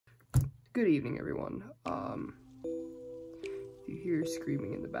Good evening, everyone. If you hear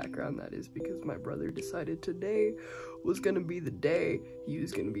screaming in the background, that is because my brother decided today was gonna be the day he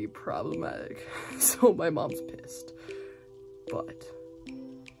was gonna be problematic. So my mom's pissed. But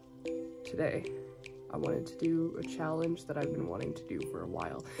today, I wanted to do a challenge that I've been wanting to do for a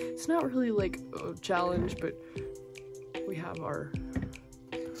while. It's not really like a challenge, but we have our...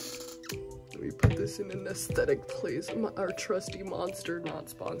 Let me put this in an aesthetic place. Our trusty monster, not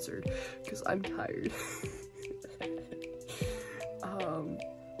sponsored, because I'm tired.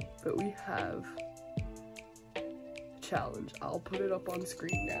 But we have a challenge. I'll put it up on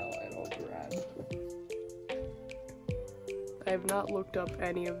screen now and I'll grab. I have not looked up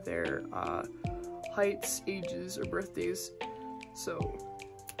any of their heights, ages, or birthdays, so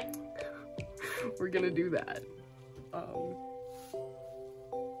we're gonna do that.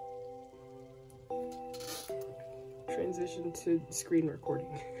 Transition to screen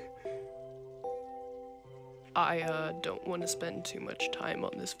recording. I don't want to spend too much time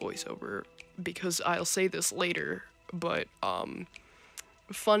on this voiceover because I'll say this later, but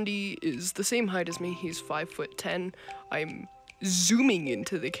Fundy is the same height as me. He's 5'10". I'm zooming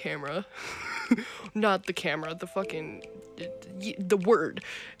into the camera. Not the camera, the word.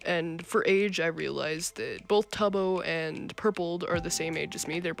 And for age, I realized that both Tubbo and Purpled are the same age as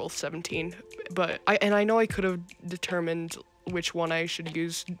me. They're both 17. But I know I could have determined which one I should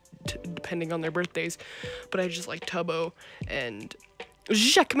use depending on their birthdays, but I just like Tubbo. And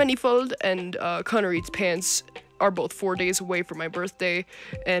Jacques Manifold and Connor Eats Pants are both 4 days away from my birthday,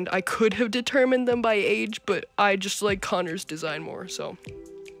 and I could have determined them by age, but I just like Connor's design more, so.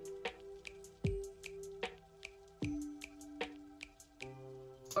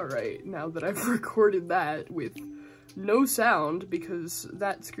 Alright, now that I've recorded that with no sound, because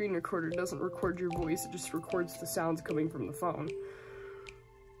that screen recorder doesn't record your voice, it just records the sounds coming from the phone,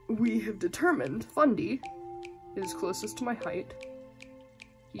 we have determined Fundy is closest to my height.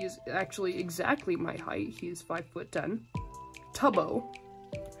 He is actually exactly my height. He is 5'10". Tubbo.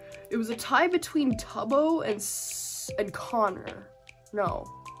 It was a tie between Tubbo and Connor. No.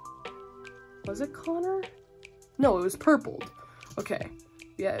 Was it Connor? No, it was Purpled. Okay.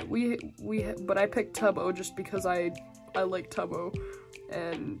 Yeah, but I picked Tubbo just because I like Tubbo,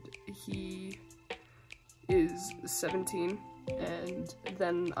 and he is 17, and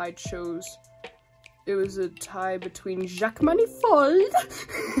then I chose, it was a tie between Jacques Manifold,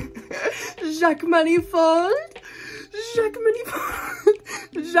 Jacques Manifold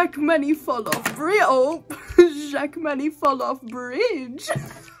off Jacques Manifold off Bridge.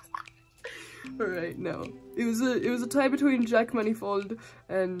 Alright, no. It was a tie between Jacques Manifold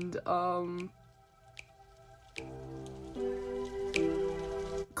and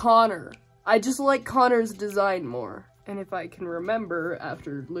Connor. I just like Connor's design more. And if I can remember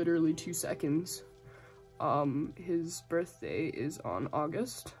after literally 2 seconds, his birthday is on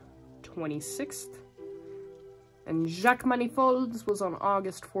August 26th. And Jacques Manifold's was on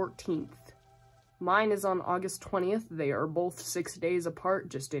August 14th. Mine is on August 20th. They are both 6 days apart,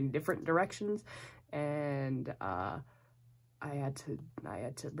 just in different directions. And I had to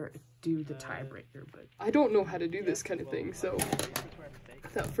do the tiebreaker, but I don't know how to do this kind of thing, so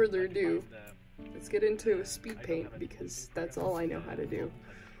without further ado, let's get into speed paint, because that's all I know how to do.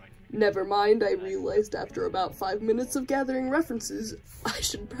 Never mind, I realized after about 5 minutes of gathering references, I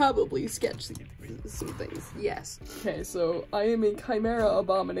should probably sketch some things. Yes. Okay, so I am a chimera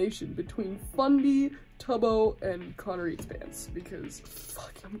abomination between Fundy, Tubbo, and Connor Eats Pants, because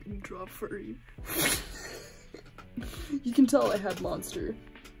fuck, I'm gonna draw furry. You can tell I had monster.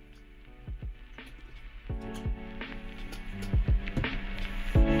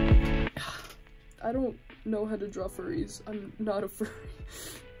 I don't know how to draw furries. I'm not a furry.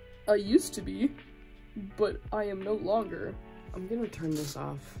 I used to be, but I am no longer. I'm gonna turn this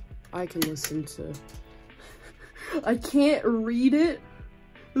off. I can listen to... I can't read it.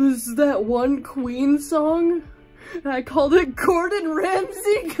 This is that one Queen song. And I called it Gordon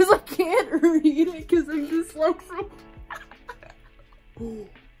Ramsay because I can't read it because I'm dyslexic.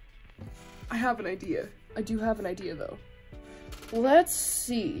 I have an idea. I do have an idea though. Let's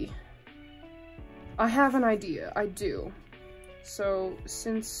see. I have an idea. I do. So,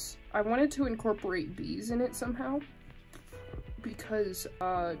 since I wanted to incorporate bees in it somehow, because,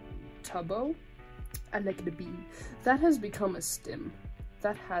 Tubbo, I like the bee, that has become a stem.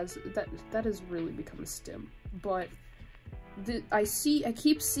 That has really become a stem. But, I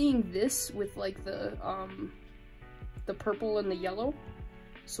keep seeing this with, like, the purple and the yellow.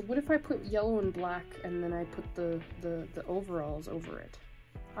 So what if I put yellow and black, and then I put the overalls over it?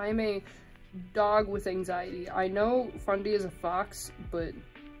 I'm a dog with anxiety. I know Fundy is a fox, but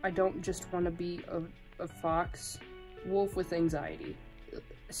I don't just want to be a fox. Wolf with anxiety,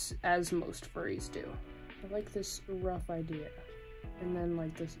 as most furries do. I like this rough idea. And then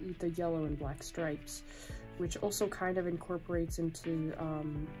like the yellow and black stripes, which also kind of incorporates into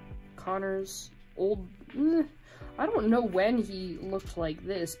Connor's old, I don't know when he looked like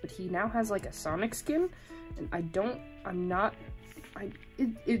this, but he now has like a Sonic skin, and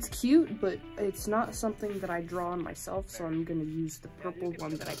it's cute, but it's not something that I draw on myself, so I'm gonna use the purple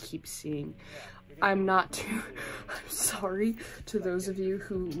one that I keep seeing. I'm sorry to those of you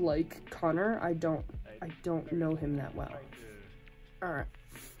who like Connor. I don't know him that well. Alright,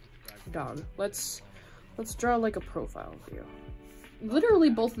 dog. Let's draw like a profile of you. Literally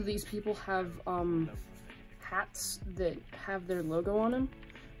both of these people have hats that have their logo on them.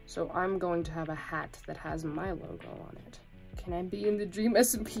 So I'm going to have a hat that has my logo on it. Can I be in the Dream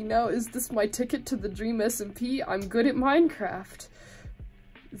SMP now? Is this my ticket to the Dream SMP? I'm good at Minecraft.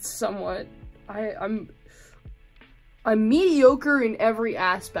 Somewhat. I'm mediocre in every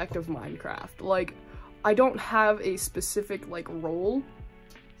aspect of Minecraft. Like, I don't have a specific, like, role.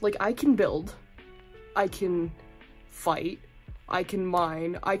 Like, I can build, I can fight, I can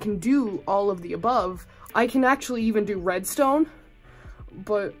mine, I can do all of the above. I can actually even do redstone,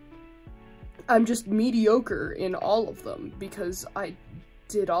 but I'm just mediocre in all of them because I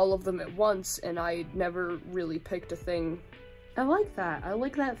did all of them at once and I never really picked a thing. I like that. I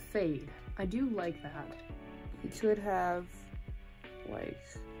like that fade. I do like that. You could have, like,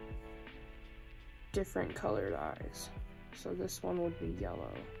 different colored eyes. So this one would be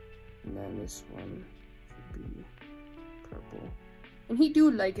yellow, and then this one should be purple. And he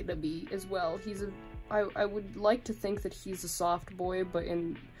do like it to be as well. I would like to think that he's a soft boy, but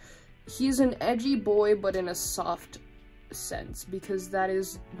he's an edgy boy, but in a soft sense, because that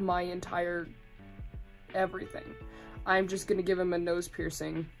is my entire everything. I'm just gonna give him a nose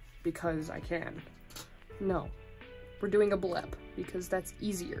piercing because I can. No, we're doing a blip because that's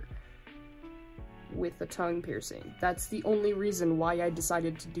easier with a tongue piercing. That's the only reason why I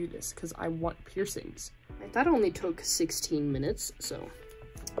decided to do this, because I want piercings. That only took 16 minutes, so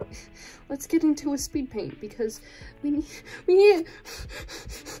let's get into a speed paint because we need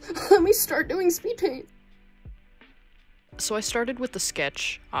let me start doing speed paint. So I started with the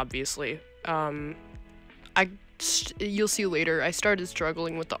sketch, obviously. You'll see later, I started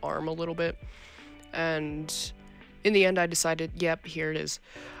struggling with the arm a little bit, and in the end I decided, yep, here it is.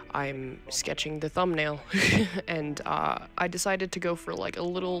 I'm sketching the thumbnail, and I decided to go for like a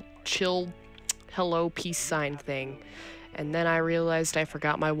little chill hello peace sign thing, and then I realized I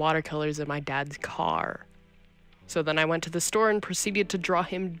forgot my watercolors in my dad's car. So then I went to the store and proceeded to draw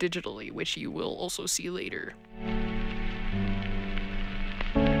him digitally, which you will also see later.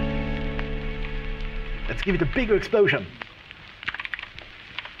 Let's give it a bigger explosion.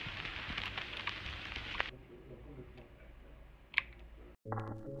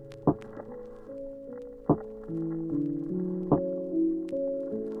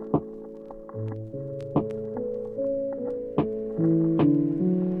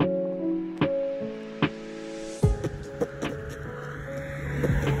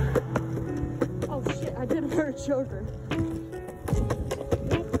 Oh shit, I did hurt children.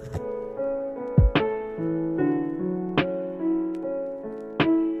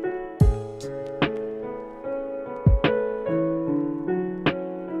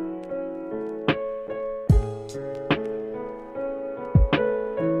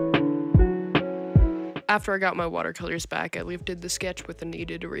 After I got my watercolors back, I lifted the sketch with a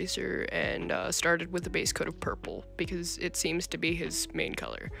kneaded eraser and started with a base coat of purple because it seems to be his main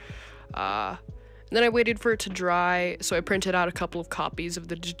color. Then I waited for it to dry, so I printed out a couple of copies of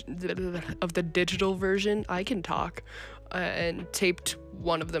the digital version. I can talk, and taped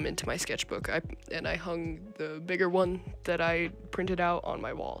one of them into my sketchbook. And I hung the bigger one that I printed out on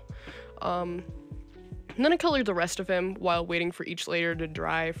my wall. And then I colored the rest of him while waiting for each layer to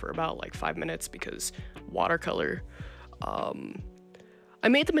dry for about like 5 minutes because watercolor. I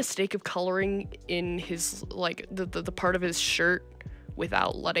made the mistake of coloring in his, like, the part of his shirt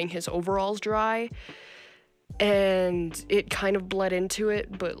without letting his overalls dry, and it kind of bled into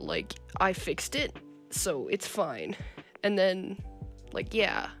it, but like I fixed it, so it's fine. And then, like,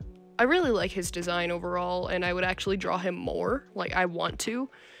 yeah, I really like his design overall, and I would actually draw him more, like I want to,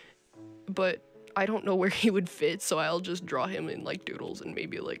 but I don't know where he would fit, so I'll just draw him in like doodles and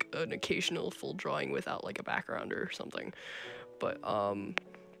maybe like an occasional full drawing without like a background or something. But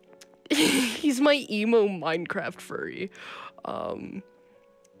he's my emo Minecraft furry.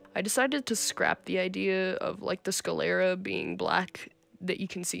 I decided to scrap the idea of like the sclera being black that you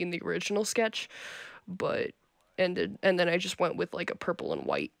can see in the original sketch, ended, and then I just went with like a purple and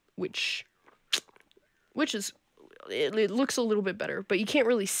white, which is, it looks a little bit better, but you can't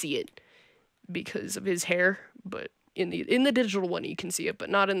really see it because of his hair, but in the digital one you can see it, but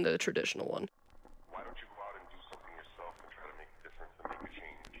not in the traditional one. Why don't you go out and do something yourself and try to make a difference and make a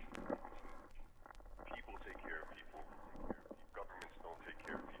change? People take care of people. Governments don't take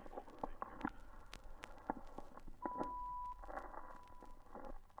care of people.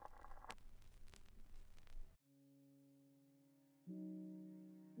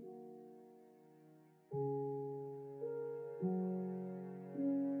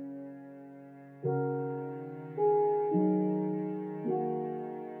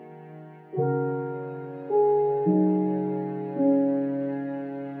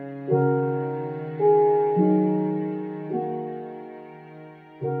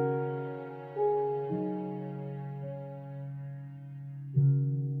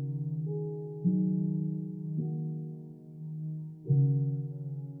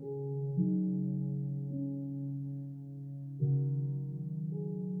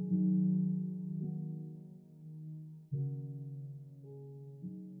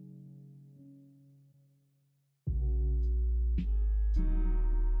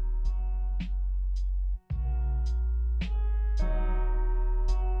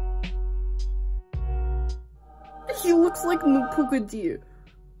 He looks like Nupuka Deer.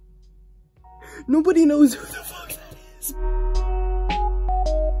 Nobody knows who the fuck that is.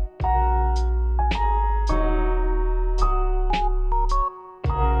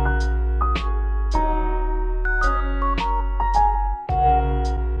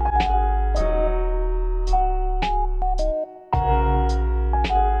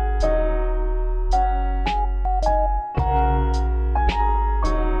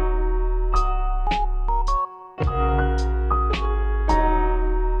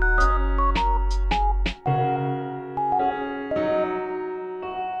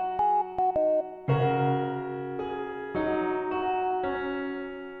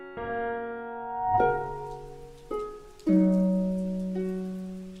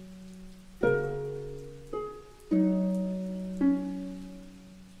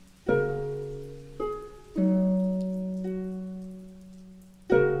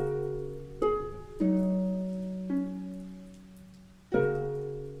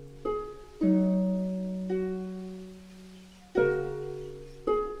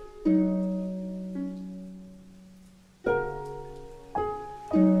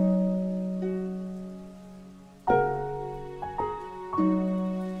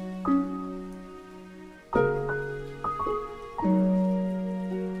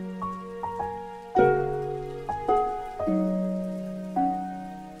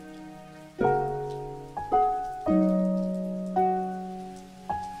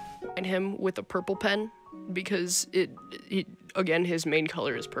 Him with a purple pen because again, his main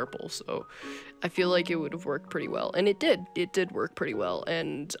color is purple, so I feel like it would have worked pretty well, and it did work pretty well,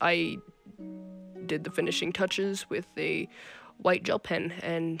 and I did the finishing touches with a white gel pen,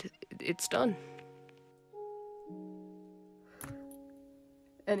 and it's done.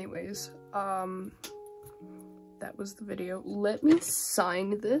 Anyways, that was the video. Let me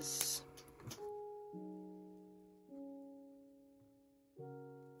sign this.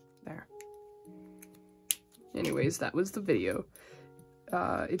 There. Anyways, that was the video.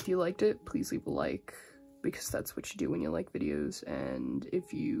 If you liked it, please leave a like, because that's what you do when you like videos, and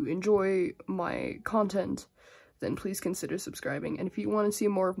if you enjoy my content, then please consider subscribing, and if you want to see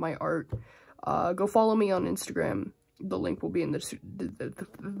more of my art, go follow me on Instagram. The link will be in the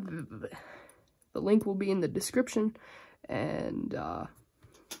link will be in the description, and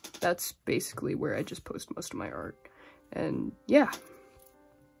that's basically where I just post most of my art. And yeah,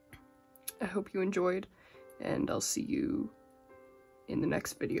 I hope you enjoyed, and I'll see you in the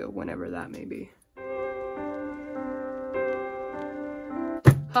next video, whenever that may be.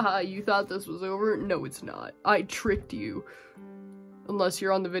 Haha, you thought this was over? No, it's not. I tricked you. Unless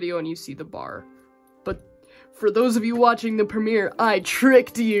you're on the video and you see the bar. But for those of you watching the premiere, I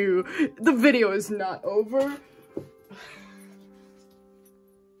tricked you. The video is not over.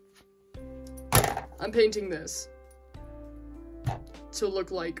 I'm painting this to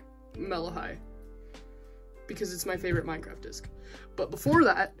look like Mellohi, because it's my favorite Minecraft disc. But before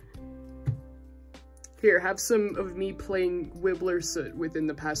that, here, have some of me playing Wibbler Soot within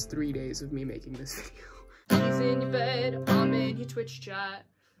the past 3 days of me making this video. He's in your bed, I'm in your Twitch chat.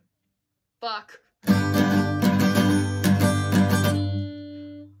 Fuck. I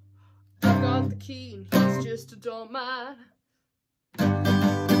got the key and he's just a dumb man.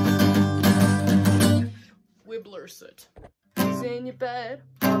 Wibbler Soot. He's in your bed,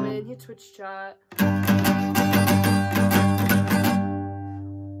 I'm in your Twitch chat.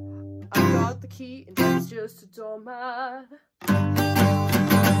 key and he's just a doormat.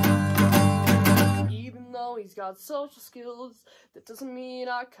 Even though he's got social skills, that doesn't mean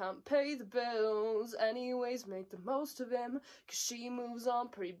I can't pay the bills. Anyways, make the most of him, 'cause she moves on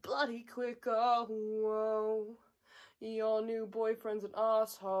pretty bloody quick. Oh, whoa. Your new boyfriend's an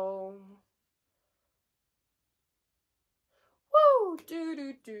asshole. Woo!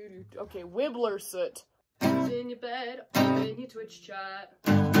 Do. Okay, Wibbler soot. Who's in your bed, I'm in your Twitch chat.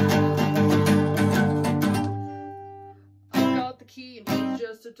 I got the key and he's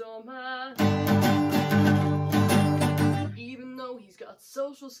just a doormat. Even though he's got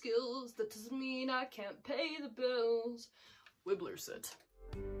social skills, that doesn't mean I can't pay the bills. Wibbler soot.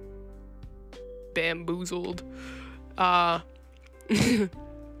 Bamboozled.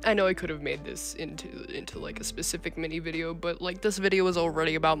 I know I could have made this into like a specific mini video, but like this video was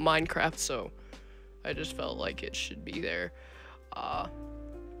already about Minecraft, so I just felt like it should be there.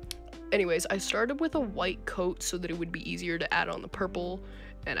 Anyways, I started with a white coat so that it would be easier to add on the purple,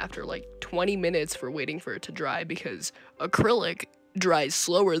 and after like 20 minutes for waiting for it to dry, because acrylic dries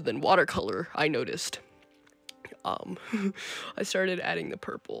slower than watercolor, I noticed, I started adding the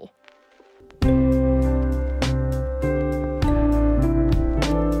purple.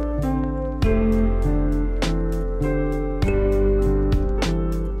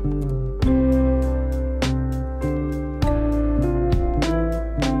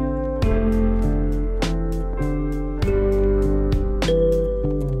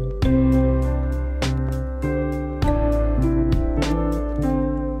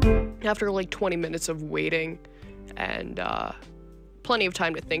 After like 20 minutes of waiting and plenty of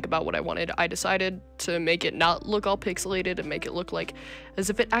time to think about what I wanted, I decided to make it not look all pixelated and make it look like as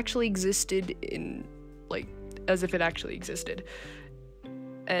if it actually existed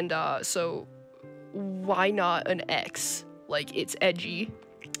And so why not an X? Like, it's edgy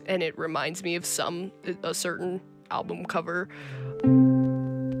and it reminds me of a certain album cover.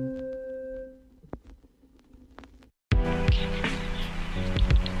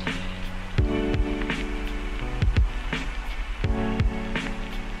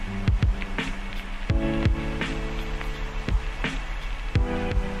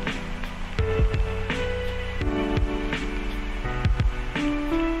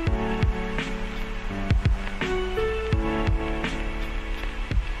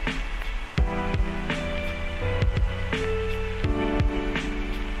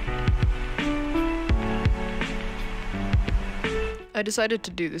 I decided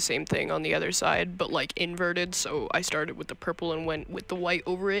to do the same thing on the other side, but like inverted, so I started with the purple and went with the white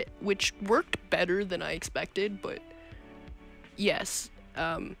over it, which worked better than I expected, but yes,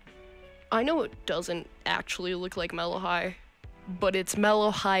 I know it doesn't actually look like Mellohi, but it's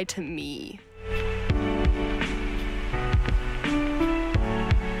Mellohi to me.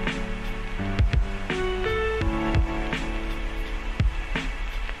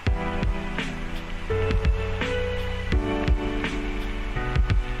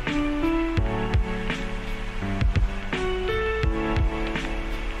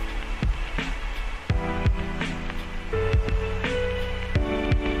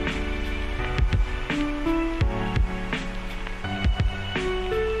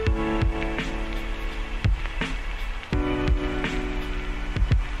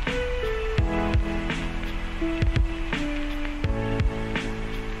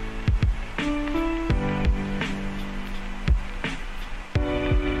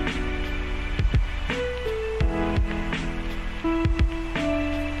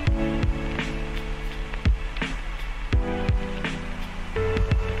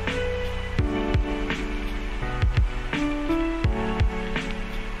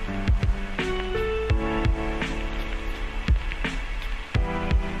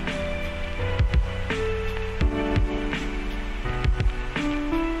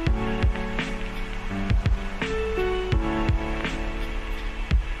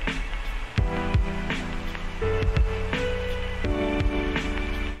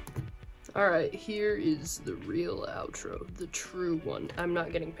 Alright, here is the real outro, the true one. I'm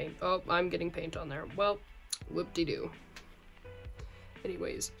not getting paint. Oh, I'm getting paint on there. Well, whoop-de-doo.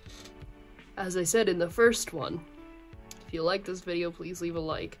 Anyways, as I said in the first one, if you like this video, please leave a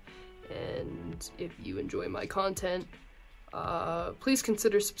like. And if you enjoy my content, please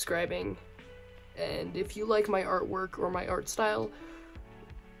consider subscribing. And if you like my artwork or my art style,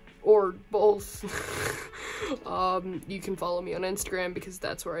 or both, you can follow me on Instagram because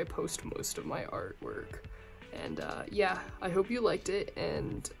that's where I post most of my artwork. And yeah, I hope you liked it,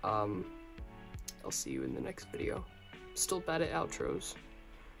 and I'll see you in the next video. Still bad at outros,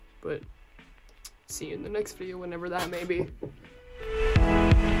 but see you in the next video, whenever that may be.